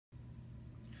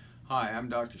Hi, I'm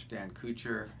Dr. Stan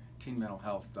Kutcher,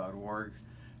 teenmentalhealth.org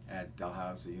at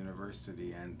Dalhousie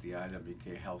University and the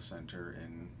IWK Health Center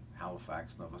in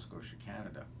Halifax, Nova Scotia,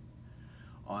 Canada.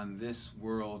 On this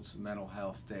World's Mental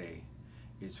Health Day,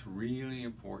 it's really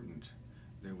important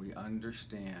that we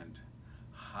understand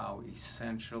how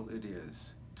essential it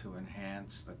is to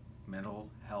enhance the mental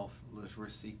health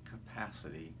literacy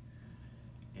capacity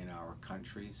in our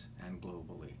countries and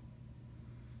globally.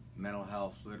 Mental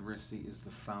health literacy is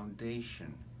the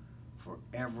foundation for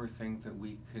everything that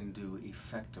we can do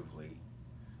effectively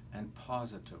and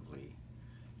positively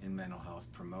in mental health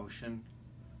promotion,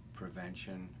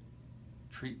 prevention,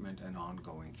 treatment, and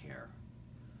ongoing care.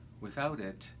 Without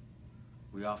it,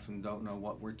 we often don't know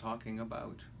what we're talking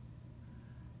about.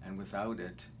 And without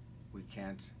it, we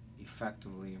can't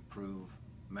effectively improve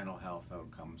mental health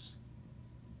outcomes,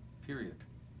 period.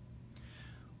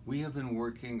 We have been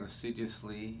working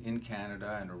assiduously in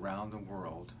Canada and around the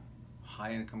world,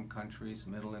 high-income countries,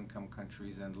 middle-income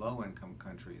countries, and low-income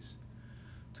countries,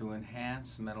 to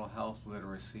enhance mental health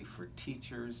literacy for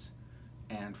teachers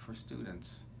and for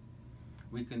students.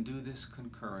 We can do this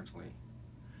concurrently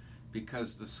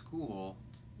because the school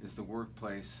is the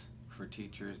workplace for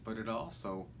teachers, but it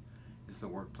also is the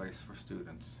workplace for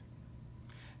students.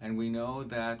 And we know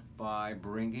that by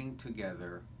bringing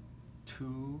together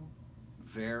two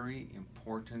very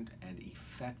important and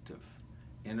effective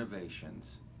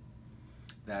innovations,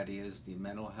 that is the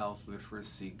Mental Health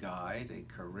Literacy Guide,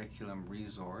 a curriculum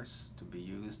resource to be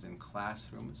used in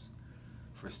classrooms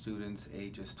for students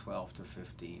ages 12 to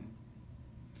 15,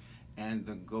 and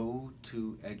the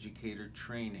Go-To Educator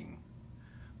training,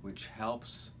 which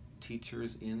helps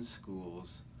teachers in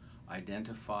schools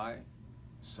identify,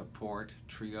 support,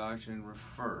 triage, and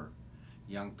refer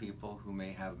young people who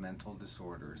may have mental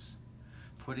disorders.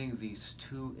 Putting these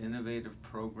two innovative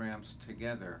programs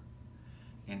together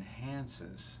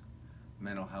enhances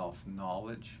mental health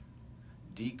knowledge,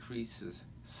 decreases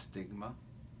stigma,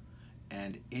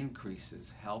 and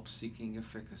increases help-seeking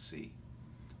efficacy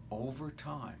over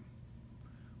time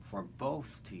for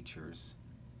both teachers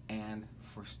and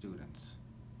for students.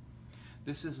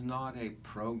 This is not a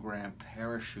program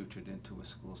parachuted into a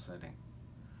school setting.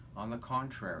 On the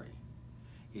contrary,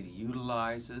 it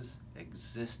utilizes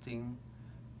existing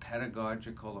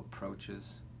pedagogical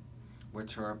approaches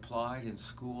which are applied in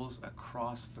schools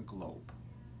across the globe.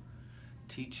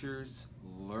 Teachers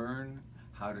learn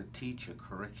how to teach a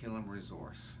curriculum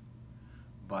resource.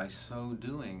 By so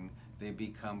doing, they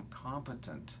become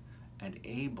competent and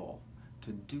able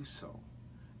to do so.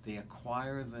 They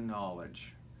acquire the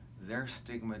knowledge, their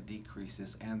stigma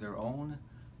decreases, and their own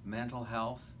mental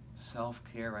health,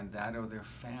 self-care, and that of their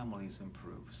families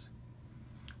improves.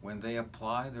 When they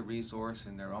apply the resource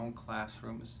in their own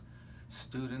classrooms,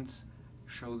 students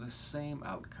show the same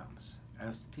outcomes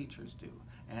as the teachers do,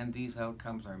 and these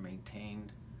outcomes are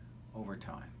maintained over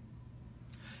time.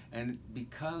 And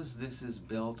because this is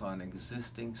built on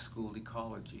existing school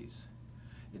ecologies,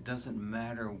 it doesn't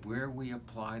matter where we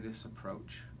apply this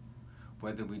approach,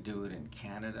 whether we do it in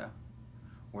Canada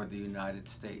or the United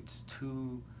States,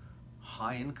 two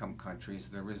high-income countries,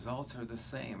 the results are the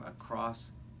same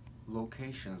across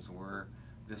locations where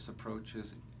this approach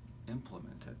is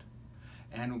implemented.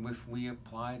 And if we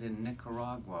apply it in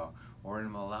Nicaragua or in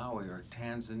Malawi or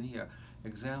Tanzania,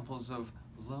 examples of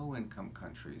low-income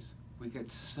countries, we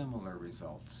get similar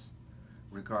results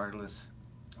regardless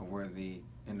of where the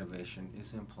innovation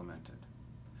is implemented.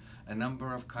 A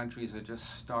number of countries are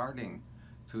just starting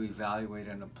to evaluate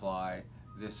and apply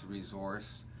this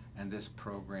resource and this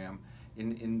program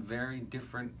in very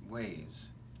different ways.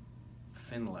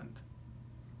 Finland,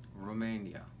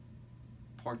 Romania,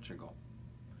 Portugal,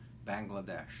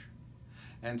 Bangladesh.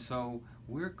 And so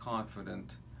we're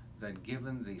confident that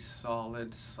given the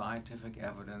solid scientific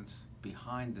evidence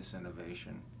behind this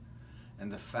innovation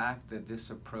and the fact that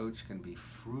this approach can be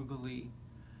frugally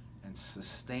and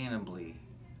sustainably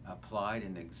applied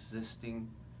in existing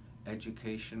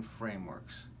education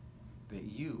frameworks, that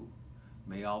you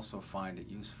may also find it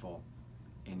useful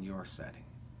in your setting.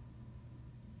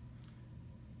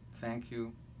 Thank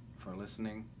you for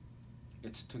listening.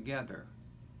 It's together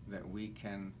that we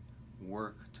can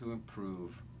work to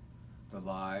improve the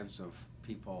lives of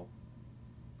people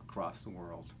across the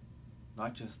world,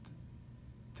 not just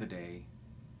today,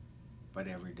 but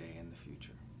every day in the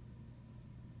future.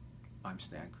 I'm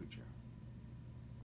Stan Kutcher.